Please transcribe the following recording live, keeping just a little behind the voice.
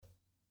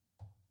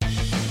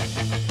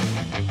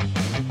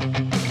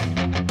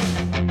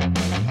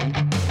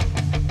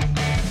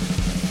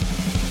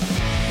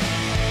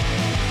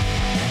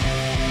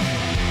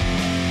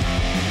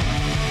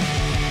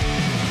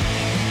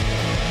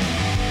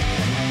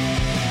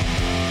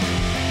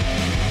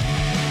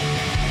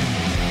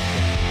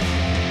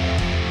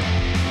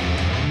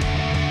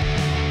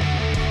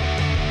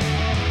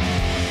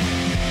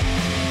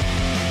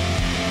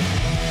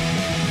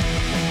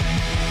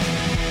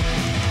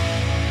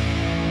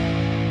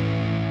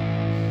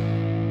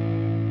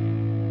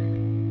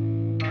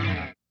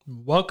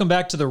Welcome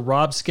back to the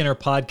Rob Skinner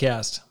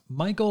Podcast.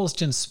 My goal is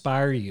to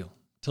inspire you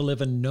to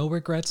live a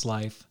no-regrets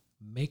life,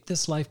 make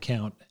this life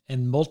count,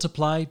 and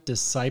multiply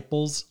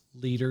disciples,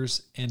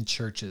 leaders, and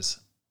churches.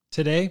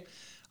 Today,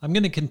 I'm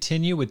going to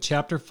continue with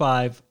Chapter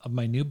 5 of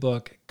my new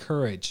book,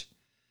 Courage,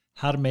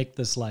 How to Make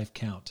This Life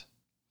Count.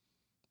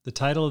 The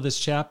title of this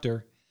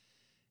chapter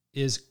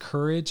is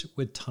Courage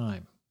with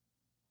Time.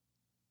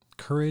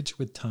 Courage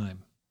with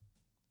Time.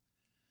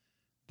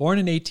 Born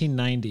in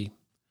 1890,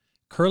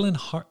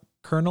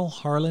 Colonel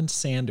Harlan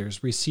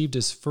Sanders received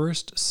his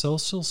first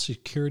Social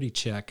Security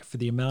check for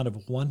the amount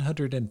of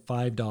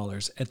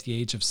 $105 at the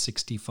age of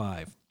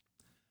 65.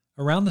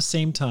 Around the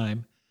same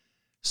time,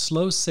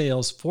 slow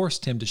sales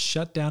forced him to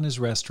shut down his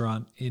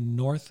restaurant in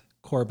North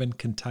Corbin,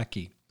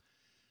 Kentucky,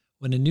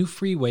 when a new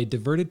freeway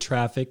diverted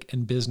traffic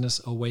and business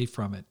away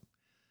from it.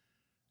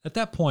 At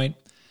that point,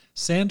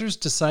 Sanders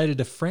decided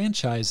to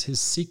franchise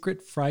his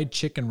secret fried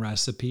chicken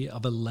recipe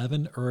of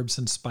 11 herbs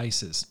and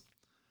spices.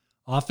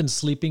 Often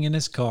sleeping in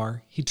his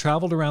car, he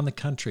traveled around the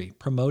country,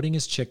 promoting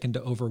his chicken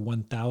to over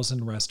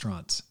 1,000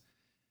 restaurants.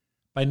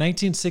 By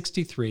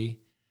 1963,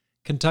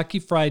 Kentucky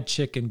Fried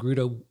Chicken grew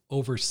to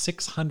over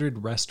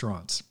 600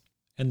 restaurants,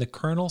 and the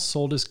Colonel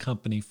sold his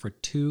company for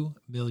 $2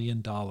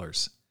 million.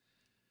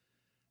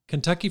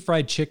 Kentucky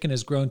Fried Chicken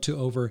has grown to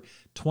over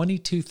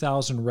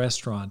 22,000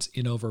 restaurants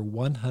in over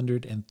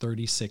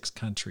 136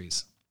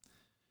 countries.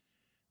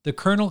 The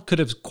Colonel could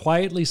have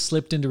quietly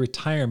slipped into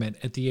retirement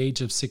at the age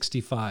of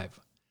 65.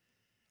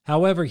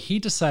 However, he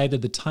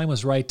decided the time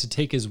was right to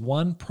take his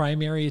one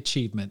primary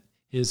achievement,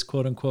 his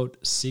quote-unquote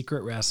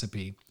secret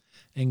recipe,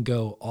 and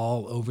go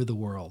all over the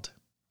world.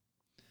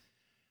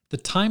 The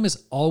time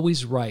is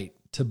always right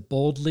to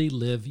boldly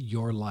live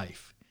your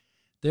life.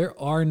 There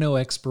are no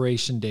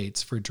expiration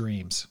dates for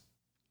dreams.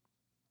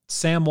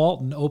 Sam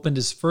Walton opened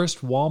his first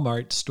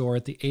Walmart store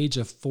at the age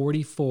of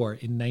 44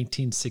 in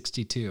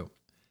 1962.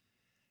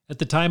 At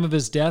the time of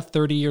his death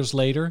 30 years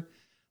later,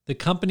 the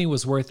company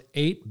was worth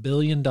 $8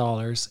 billion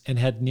and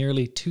had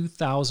nearly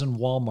 2,000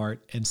 Walmart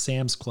and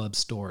Sam's Club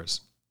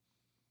stores.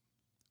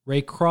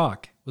 Ray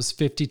Kroc was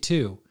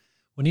 52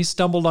 when he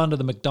stumbled onto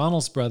the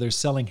McDonald's brothers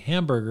selling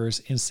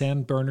hamburgers in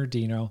San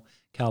Bernardino,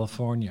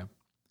 California.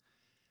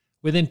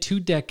 Within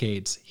 2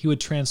 decades, he would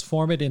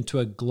transform it into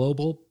a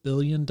global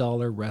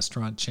billion-dollar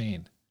restaurant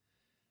chain.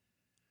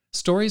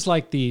 Stories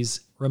like these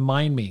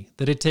remind me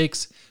that it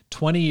takes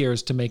 20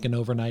 years to make an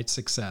overnight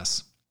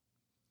success.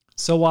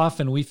 So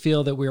often we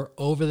feel that we're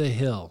over the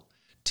hill,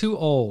 too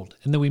old,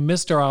 and that we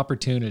missed our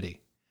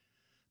opportunity.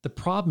 The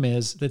problem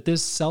is that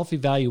this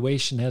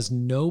self-evaluation has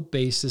no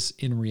basis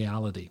in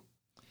reality.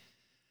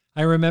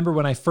 I remember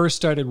when I first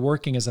started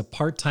working as a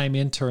part-time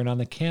intern on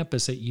the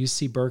campus at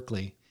UC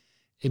Berkeley,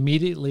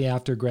 immediately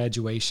after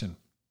graduation.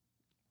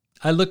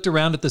 I looked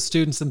around at the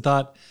students and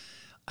thought,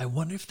 I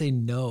wonder if they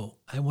know.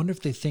 I wonder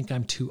if they think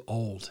I'm too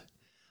old.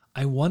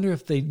 I wonder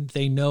if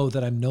they know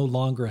that I'm no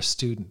longer a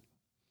student.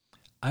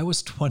 I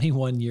was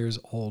 21 years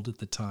old at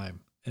the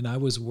time, and I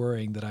was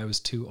worrying that I was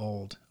too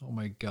old. Oh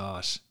my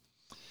gosh.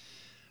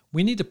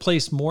 We need to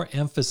place more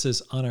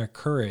emphasis on our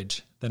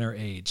courage than our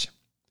age.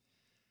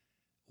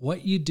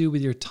 What you do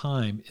with your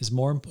time is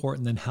more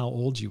important than how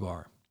old you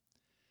are.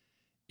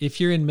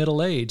 If you're in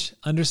middle age,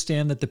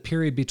 understand that the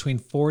period between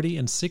 40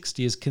 and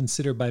 60 is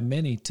considered by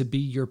many to be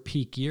your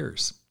peak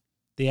years.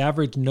 The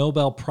average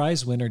Nobel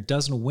Prize winner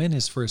doesn't win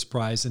his first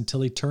prize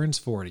until he turns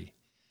 40.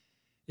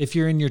 If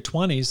you're in your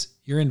 20s,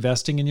 you're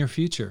investing in your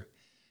future.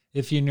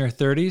 If you're in your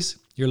 30s,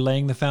 you're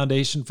laying the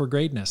foundation for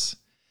greatness.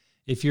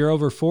 If you're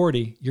over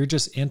 40, you're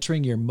just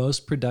entering your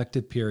most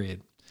productive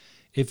period.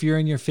 If you're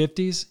in your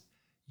 50s,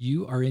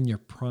 you are in your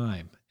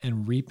prime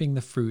and reaping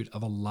the fruit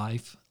of a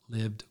life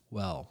lived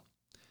well.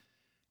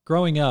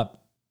 Growing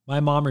up, my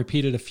mom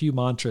repeated a few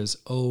mantras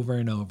over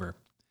and over.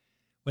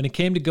 When it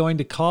came to going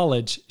to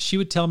college, she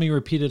would tell me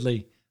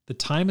repeatedly, "The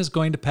time is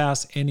going to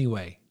pass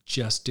anyway,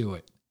 just do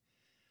it."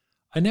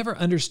 I never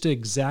understood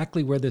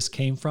exactly where this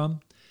came from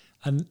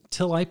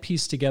until I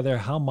pieced together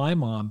how my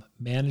mom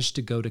managed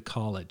to go to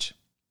college.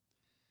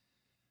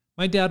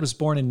 My dad was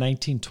born in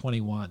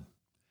 1921.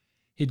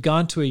 He'd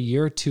gone to a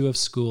year or two of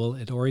school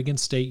at Oregon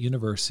State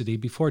University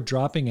before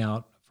dropping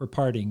out for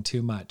partying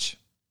too much.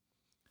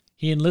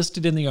 He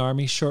enlisted in the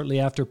Army shortly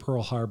after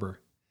Pearl Harbor.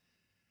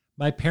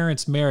 My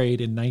parents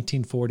married in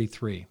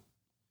 1943.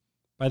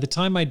 By the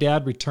time my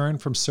dad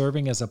returned from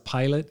serving as a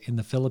pilot in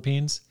the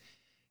Philippines,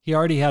 he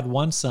already had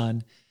one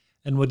son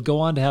and would go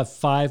on to have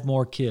 5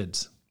 more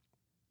kids.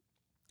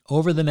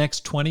 Over the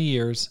next 20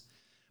 years,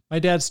 my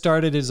dad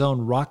started his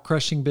own rock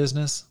crushing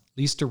business,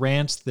 leased a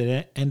ranch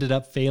that ended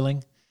up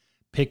failing,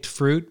 picked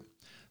fruit,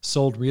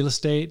 sold real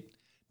estate,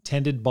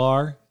 tended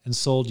bar, and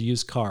sold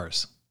used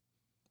cars.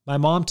 My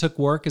mom took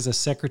work as a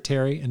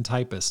secretary and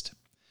typist.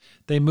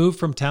 They moved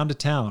from town to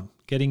town,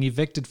 getting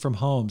evicted from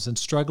homes and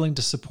struggling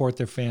to support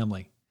their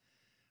family.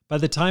 By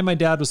the time my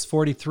dad was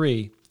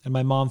 43 and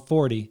my mom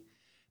 40,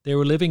 they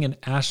were living in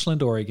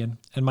Ashland, Oregon,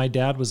 and my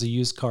dad was a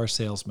used car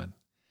salesman.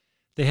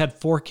 They had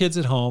 4 kids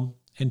at home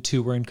and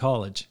 2 were in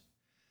college.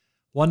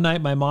 One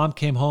night, my mom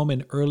came home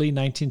in early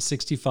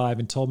 1965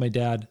 and told my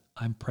dad,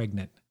 "I'm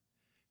pregnant."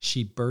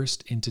 She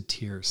burst into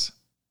tears.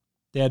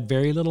 They had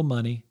very little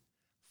money,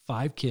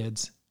 5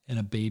 kids, and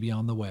a baby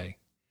on the way.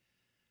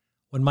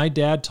 When my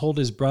dad told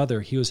his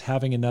brother he was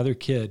having another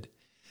kid,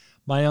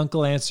 my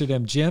uncle answered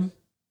him, "Jim,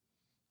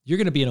 you're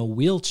going to be in a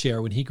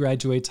wheelchair when he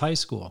graduates high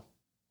school."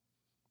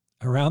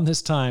 Around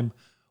this time,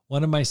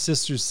 one of my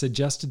sisters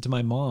suggested to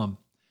my mom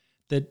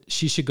that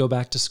she should go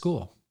back to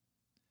school.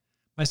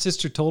 My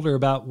sister told her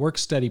about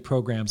work-study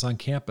programs on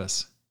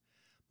campus.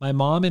 My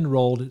mom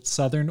enrolled at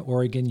Southern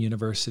Oregon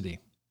University.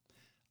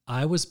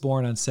 I was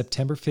born on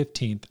September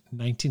 15th,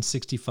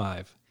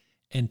 1965,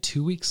 and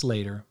 2 weeks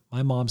later,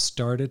 my mom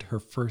started her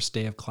first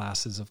day of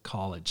classes of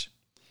college.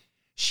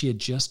 She had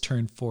just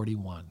turned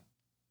 41.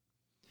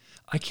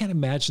 I can't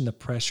imagine the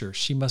pressure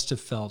she must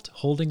have felt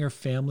holding her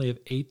family of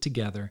 8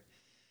 together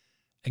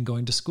and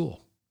going to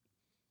school.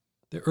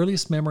 The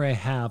earliest memory I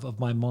have of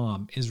my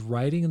mom is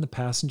riding in the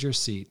passenger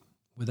seat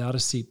without a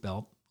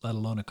seatbelt, let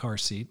alone a car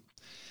seat,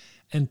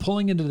 and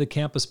pulling into the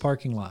campus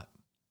parking lot.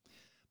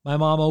 My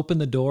mom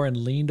opened the door and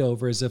leaned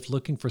over as if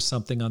looking for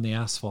something on the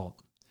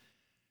asphalt.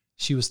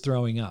 She was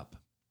throwing up.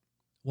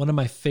 One of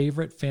my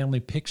favorite family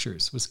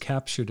pictures was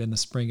captured in the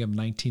spring of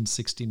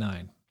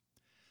 1969.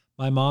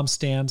 My mom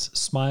stands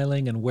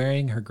smiling and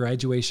wearing her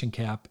graduation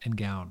cap and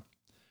gown.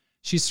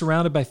 She's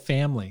surrounded by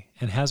family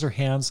and has her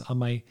hands on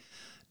my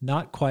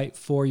not quite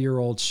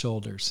 4-year-old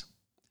shoulders.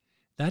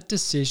 That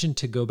decision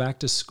to go back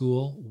to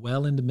school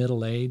well into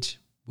middle age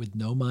with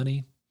no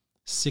money,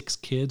 6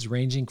 kids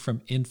ranging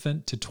from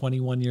infant to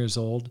 21 years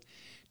old,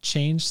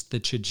 changed the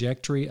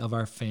trajectory of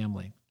our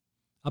family.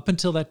 Up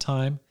until that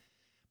time,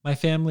 my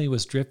family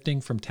was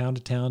drifting from town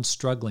to town,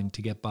 struggling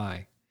to get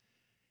by.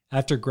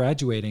 After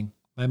graduating,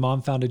 my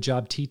mom found a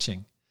job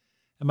teaching,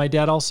 and my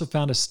dad also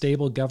found a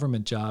stable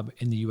government job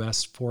in the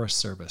U.S. Forest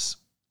Service.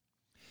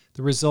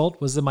 The result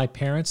was that my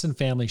parents and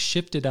family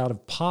shifted out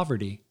of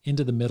poverty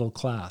into the middle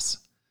class.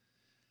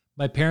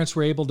 My parents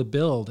were able to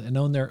build and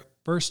own their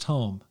first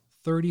home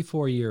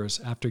 34 years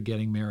after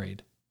getting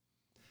married.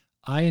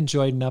 I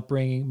enjoyed an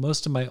upbringing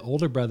most of my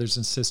older brothers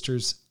and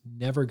sisters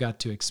never got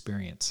to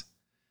experience.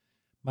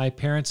 My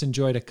parents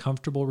enjoyed a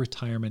comfortable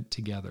retirement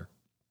together.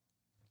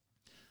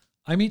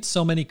 I meet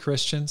so many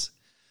Christians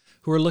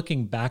who are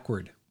looking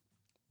backward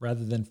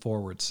rather than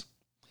forwards.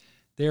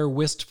 They are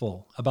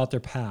wistful about their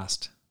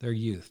past, their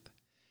youth.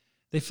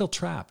 They feel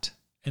trapped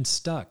and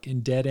stuck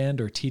in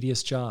dead-end or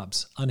tedious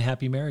jobs,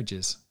 unhappy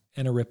marriages,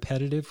 and a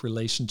repetitive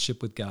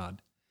relationship with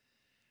God.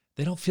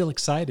 They don't feel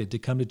excited to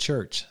come to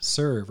church,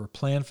 serve, or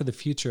plan for the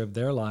future of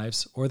their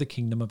lives or the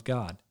kingdom of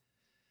God.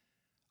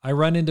 I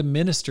run into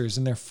ministers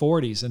in their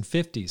 40s and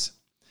 50s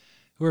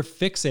who are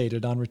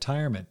fixated on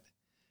retirement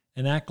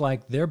and act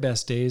like their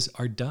best days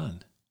are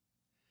done.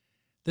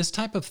 This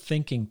type of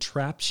thinking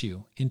traps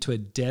you into a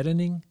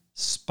deadening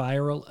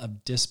spiral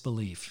of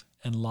disbelief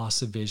and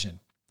loss of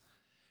vision.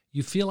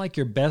 You feel like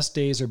your best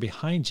days are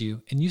behind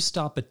you and you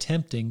stop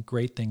attempting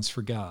great things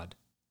for God.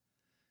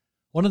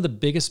 One of the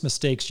biggest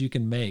mistakes you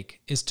can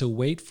make is to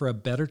wait for a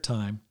better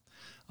time,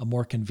 a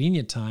more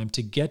convenient time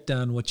to get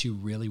done what you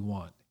really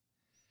want.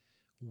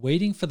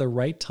 Waiting for the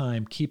right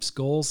time keeps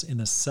goals in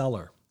the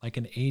cellar like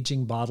an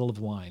aging bottle of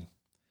wine.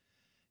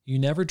 You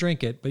never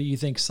drink it, but you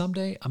think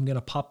someday I'm going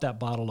to pop that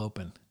bottle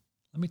open.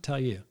 Let me tell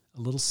you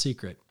a little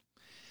secret.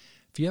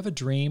 If you have a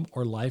dream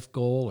or life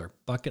goal or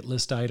bucket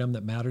list item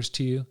that matters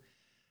to you,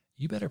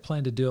 you better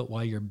plan to do it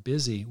while you're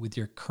busy with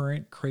your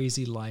current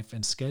crazy life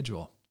and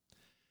schedule.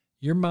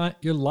 Your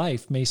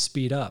life may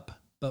speed up,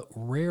 but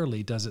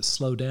rarely does it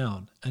slow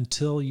down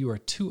until you are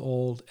too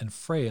old and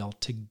frail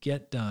to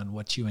get done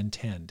what you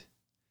intend.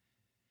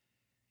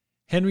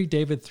 Henry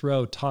David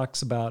Thoreau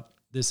talks about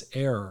this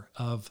error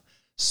of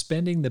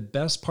spending the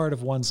best part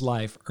of one's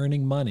life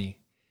earning money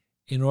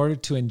in order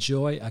to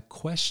enjoy a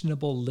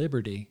questionable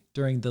liberty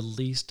during the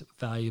least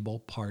valuable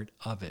part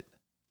of it.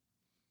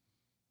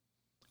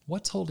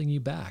 What's holding you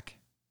back?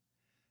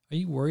 Are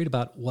you worried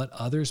about what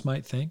others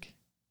might think?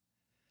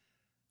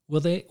 Will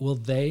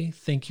they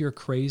think you're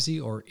crazy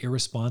or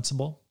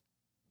irresponsible?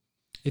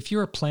 If you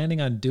are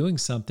planning on doing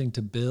something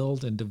to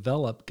build and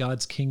develop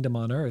God's kingdom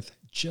on earth,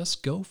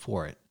 just go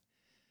for it.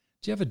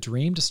 Do you have a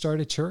dream to start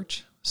a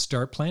church?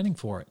 Start planning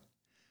for it.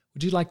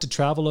 Would you like to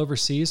travel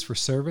overseas for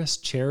service,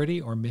 charity,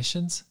 or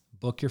missions?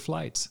 Book your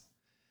flights.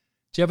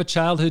 Do you have a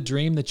childhood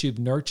dream that you've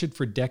nurtured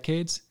for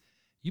decades?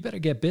 You better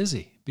get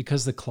busy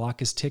because the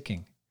clock is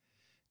ticking.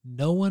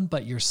 No one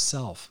but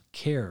yourself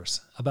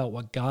cares about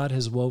what God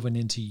has woven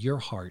into your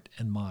heart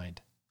and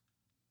mind.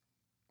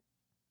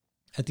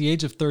 At the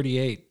age of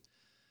 38,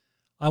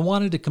 I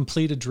wanted to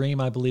complete a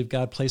dream I believe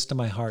God placed in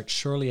my heart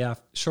shortly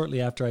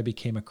after I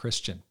became a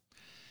Christian.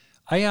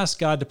 I asked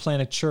God to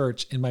plant a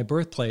church in my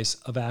birthplace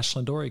of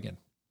Ashland, Oregon.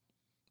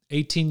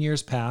 18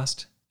 years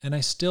passed, and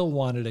I still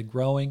wanted a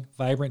growing,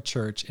 vibrant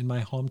church in my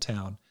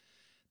hometown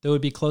that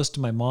would be close to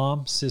my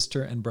mom,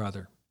 sister, and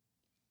brother.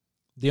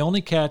 The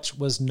only catch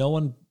was no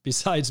one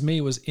besides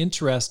me was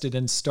interested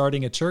in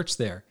starting a church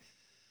there.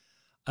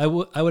 I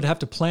would have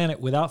to plan it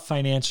without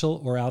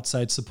financial or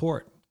outside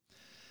support.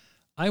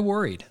 I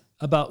worried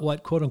about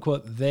what, quote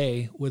unquote,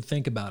 they would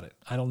think about it.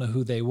 I don't know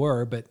who they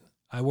were, but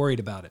I worried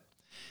about it.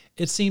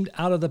 It seemed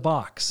out of the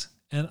box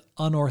and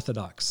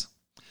unorthodox.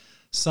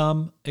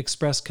 Some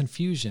expressed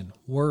confusion,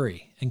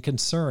 worry, and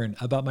concern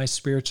about my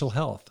spiritual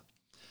health.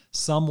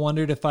 Some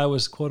wondered if I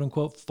was, quote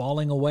unquote,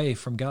 falling away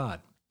from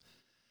God.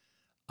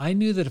 I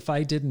knew that if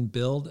I didn't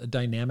build a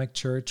dynamic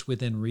church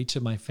within reach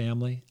of my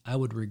family, I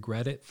would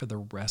regret it for the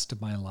rest of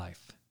my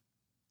life.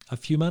 A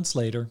few months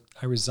later,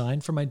 I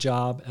resigned from my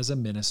job as a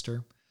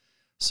minister,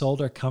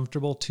 sold our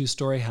comfortable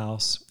 2-story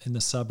house in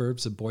the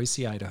suburbs of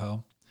Boise,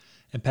 Idaho,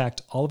 and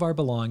packed all of our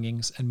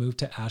belongings and moved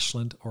to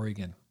Ashland,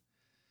 Oregon.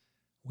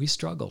 We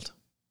struggled.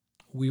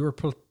 We were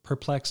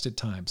perplexed at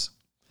times.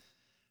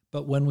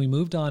 But when we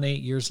moved on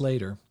 8 years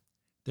later,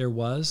 there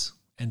was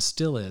and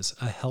still is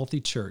a healthy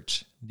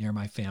church near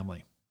my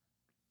family.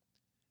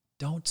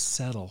 Don't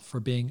settle for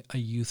being a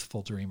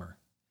youthful dreamer.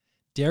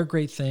 Dare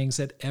great things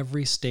at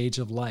every stage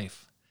of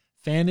life.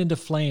 Fan into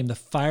flame the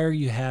fire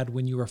you had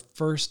when you were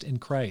first in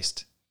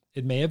Christ.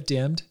 It may have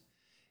dimmed.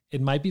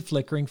 It might be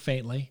flickering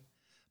faintly,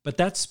 but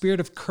that spirit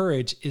of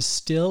courage is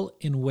still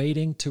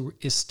waiting to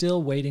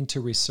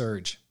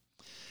resurge.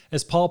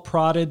 As Paul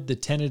prodded the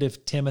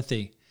tentative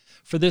Timothy,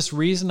 "For this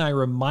reason I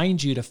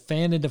remind you to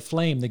fan into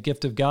flame the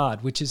gift of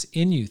God, which is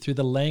in you through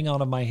the laying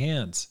on of my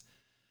hands.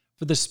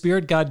 For the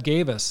Spirit God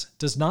gave us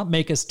does not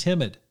make us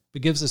timid,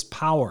 but gives us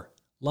power,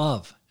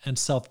 love, and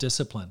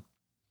self-discipline."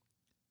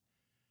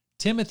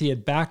 Timothy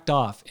had backed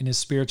off in his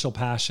spiritual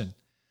passion,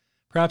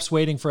 perhaps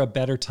waiting for a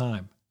better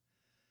time.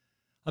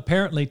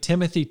 Apparently,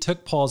 Timothy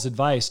took Paul's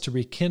advice to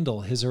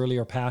rekindle his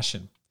earlier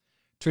passion.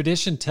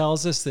 Tradition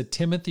tells us that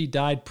Timothy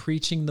died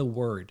preaching the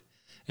word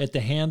at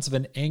the hands of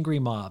an angry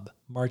mob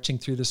marching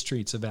through the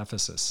streets of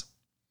Ephesus.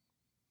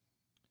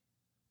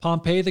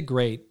 Pompey the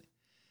Great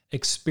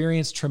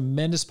experienced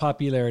tremendous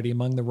popularity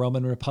among the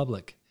Roman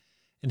Republic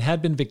and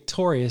had been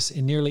victorious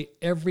in nearly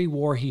every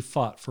war he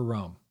fought for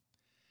Rome.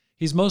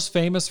 He's most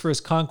famous for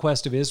his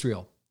conquest of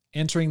Israel,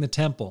 entering the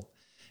temple,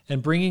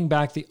 and bringing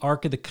back the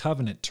Ark of the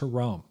Covenant to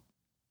Rome.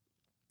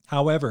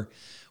 However,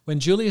 when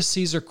Julius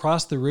Caesar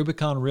crossed the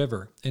Rubicon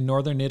River in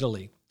northern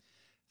Italy,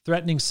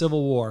 threatening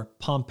civil war,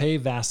 Pompey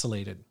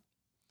vacillated.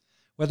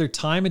 Whether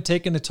time had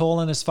taken a toll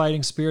on his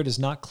fighting spirit is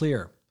not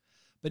clear,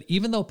 but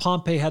even though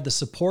Pompey had the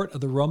support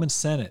of the Roman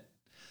Senate,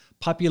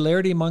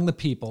 popularity among the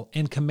people,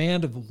 and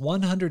command of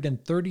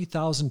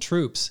 130,000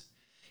 troops,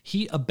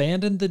 he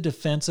abandoned the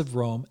defense of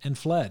Rome and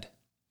fled.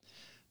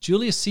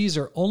 Julius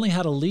Caesar only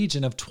had a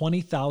legion of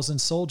 20,000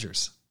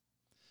 soldiers.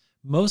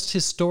 Most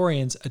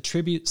historians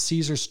attribute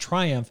Caesar's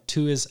triumph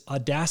to his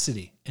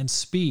audacity and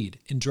speed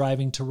in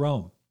driving to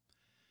Rome.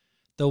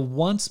 The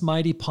once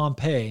mighty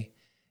Pompey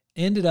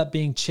ended up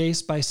being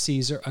chased by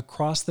Caesar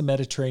across the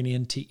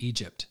Mediterranean to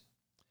Egypt.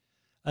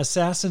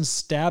 Assassins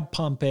stabbed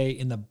Pompey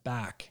in the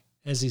back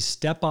as he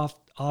stepped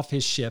off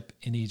his ship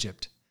in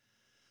Egypt.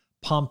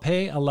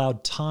 Pompey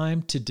allowed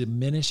time to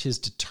diminish his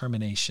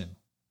determination.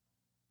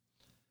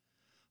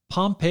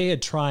 Pompey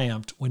had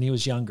triumphed when he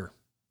was younger,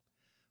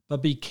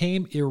 but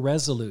became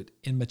irresolute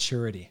in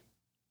maturity.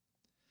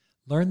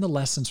 Learn the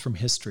lessons from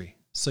history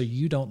so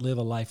you don't live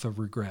a life of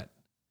regret.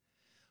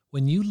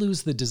 When you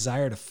lose the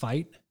desire to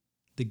fight,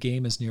 the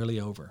game is nearly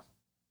over.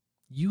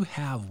 You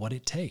have what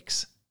it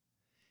takes.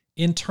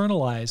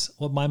 Internalize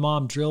what my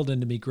mom drilled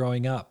into me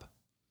growing up.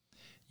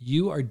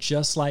 You are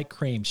just like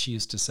cream, she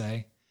used to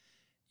say.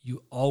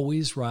 You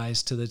always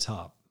rise to the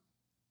top.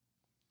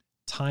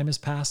 Time is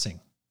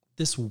passing.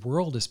 This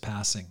world is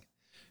passing.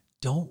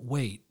 Don't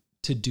wait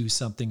to do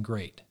something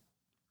great.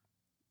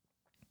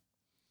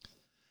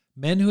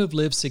 Men who have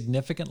lived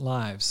significant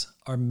lives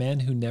are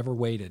men who never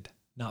waited,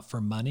 not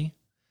for money,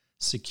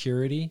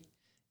 security,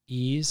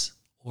 ease,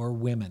 or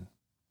women.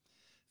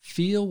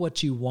 Feel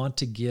what you want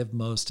to give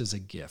most as a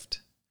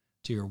gift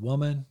to your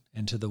woman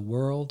and to the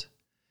world,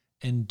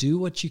 and do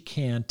what you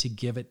can to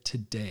give it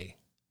today.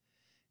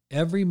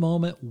 Every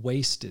moment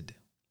waited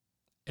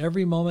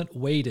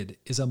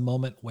is a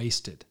moment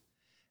wasted,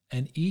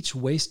 and each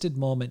wasted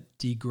moment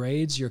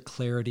degrades your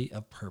clarity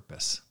of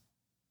purpose.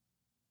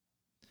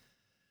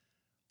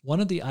 One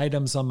of the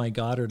items on my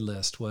Goddard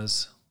list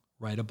was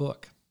write a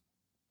book.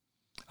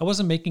 I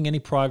wasn't making any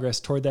progress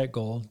toward that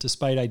goal,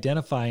 despite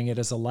identifying it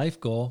as a life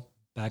goal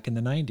back in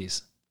the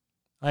 90s.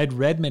 I had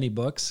read many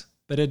books,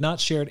 but had not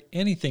shared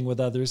anything with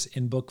others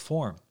in book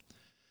form.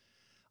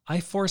 I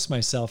forced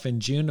myself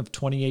in June of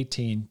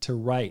 2018 to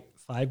write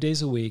 5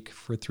 days a week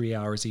for 3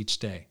 hours each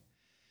day.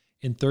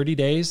 In 30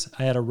 days,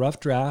 I had a rough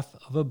draft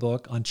of a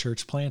book on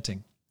church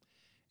planting.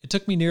 It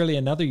took me nearly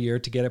another year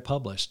to get it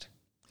published.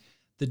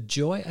 The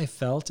joy I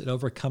felt at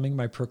overcoming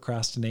my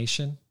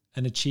procrastination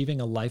and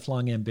achieving a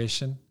lifelong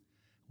ambition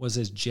was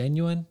as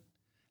genuine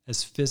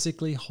as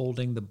physically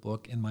holding the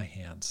book in my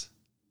hands.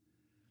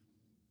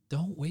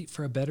 Don't wait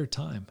for a better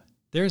time.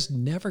 There's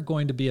never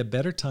going to be a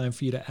better time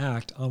for you to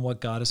act on what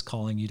God is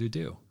calling you to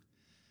do.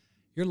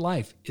 Your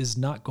life is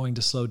not going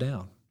to slow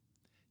down.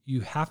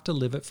 You have to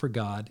live it for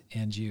God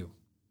and you.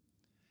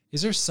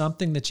 Is there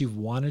something that you've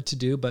wanted to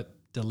do but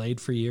delayed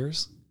for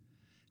years?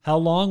 How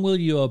long will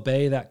you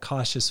obey that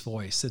cautious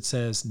voice that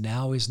says,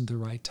 now isn't the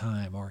right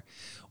time, or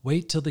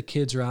wait till the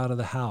kids are out of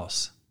the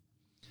house?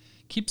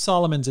 Keep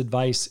Solomon's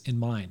advice in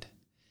mind.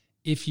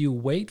 If you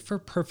wait for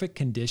perfect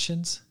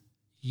conditions,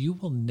 you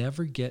will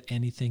never get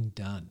anything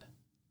done.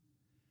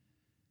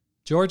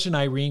 George and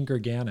Irene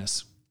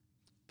Gerganis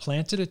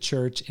planted a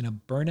church in a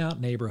burnout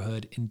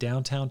neighborhood in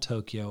downtown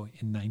Tokyo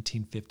in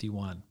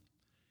 1951.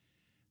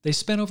 They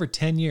spent over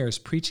 10 years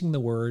preaching the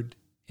word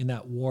in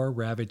that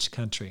war-ravaged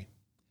country.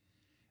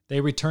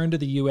 They returned to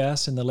the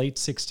U.S. in the late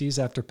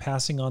 60s after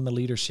passing on the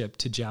leadership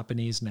to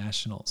Japanese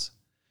nationals.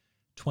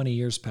 20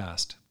 years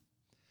passed.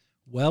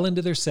 Well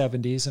into their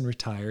 70s and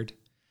retired,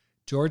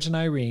 George and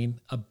Irene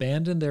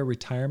abandoned their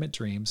retirement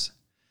dreams,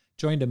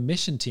 joined a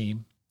mission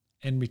team,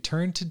 and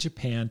returned to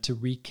Japan to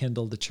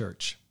rekindle the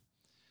church.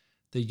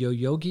 The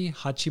Yoyogi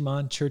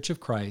Hachiman Church of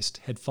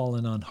Christ had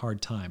fallen on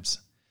hard times.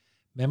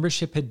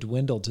 Membership had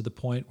dwindled to the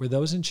point where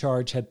those in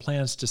charge had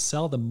plans to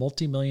sell the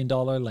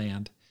multi-million-dollar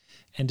land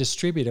and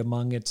distribute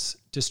among its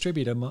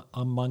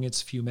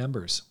few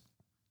members.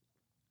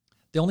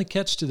 The only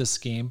catch to this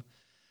scheme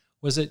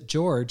was that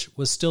George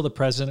was still the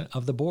president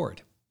of the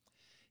board.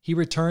 He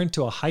returned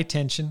to a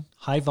high-tension,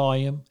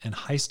 high-volume, and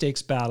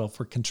high-stakes battle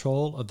for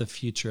control of the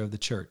future of the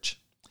church.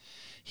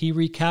 He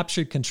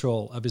recaptured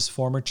control of his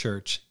former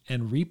church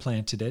and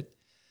replanted it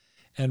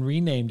and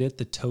renamed it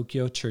the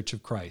Tokyo Church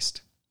of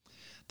Christ.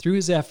 Through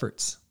his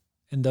efforts,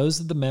 and those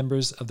of the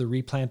members of the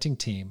replanting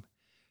team,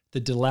 the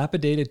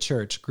dilapidated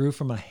church grew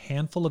from a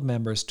handful of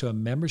members to a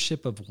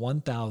membership of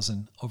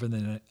 1,000 over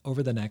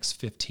the next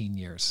 15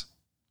 years.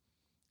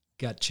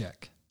 Gut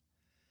check.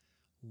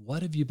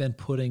 What have you been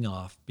putting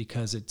off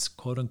because it's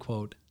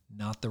quote-unquote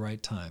not the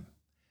right time?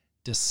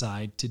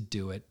 Decide to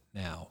do it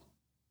now.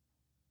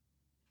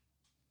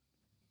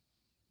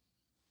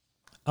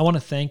 I want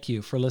to thank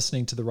you for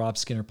listening to the Rob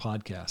Skinner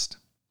podcast.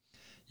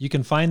 You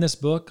can find this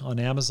book on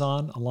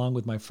Amazon along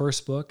with my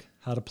first book,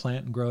 How to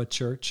Plant and Grow a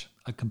Church,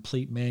 a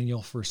complete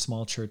manual for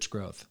small church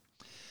growth.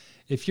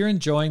 If you're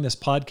enjoying this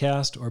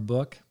podcast or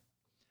book,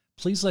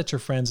 please let your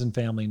friends and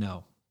family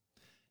know.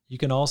 You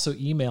can also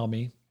email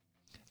me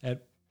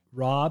at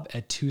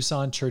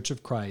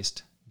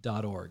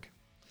rob@tucsonchurchofchrist.org.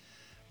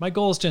 My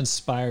goal is to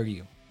inspire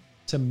you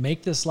to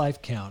make this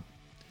life count,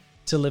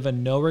 to live a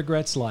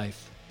no-regrets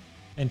life,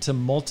 and to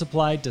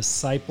multiply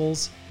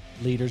disciples,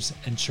 leaders,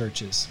 and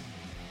churches.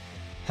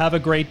 Have a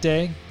great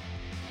day,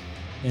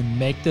 and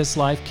make this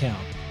life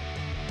count.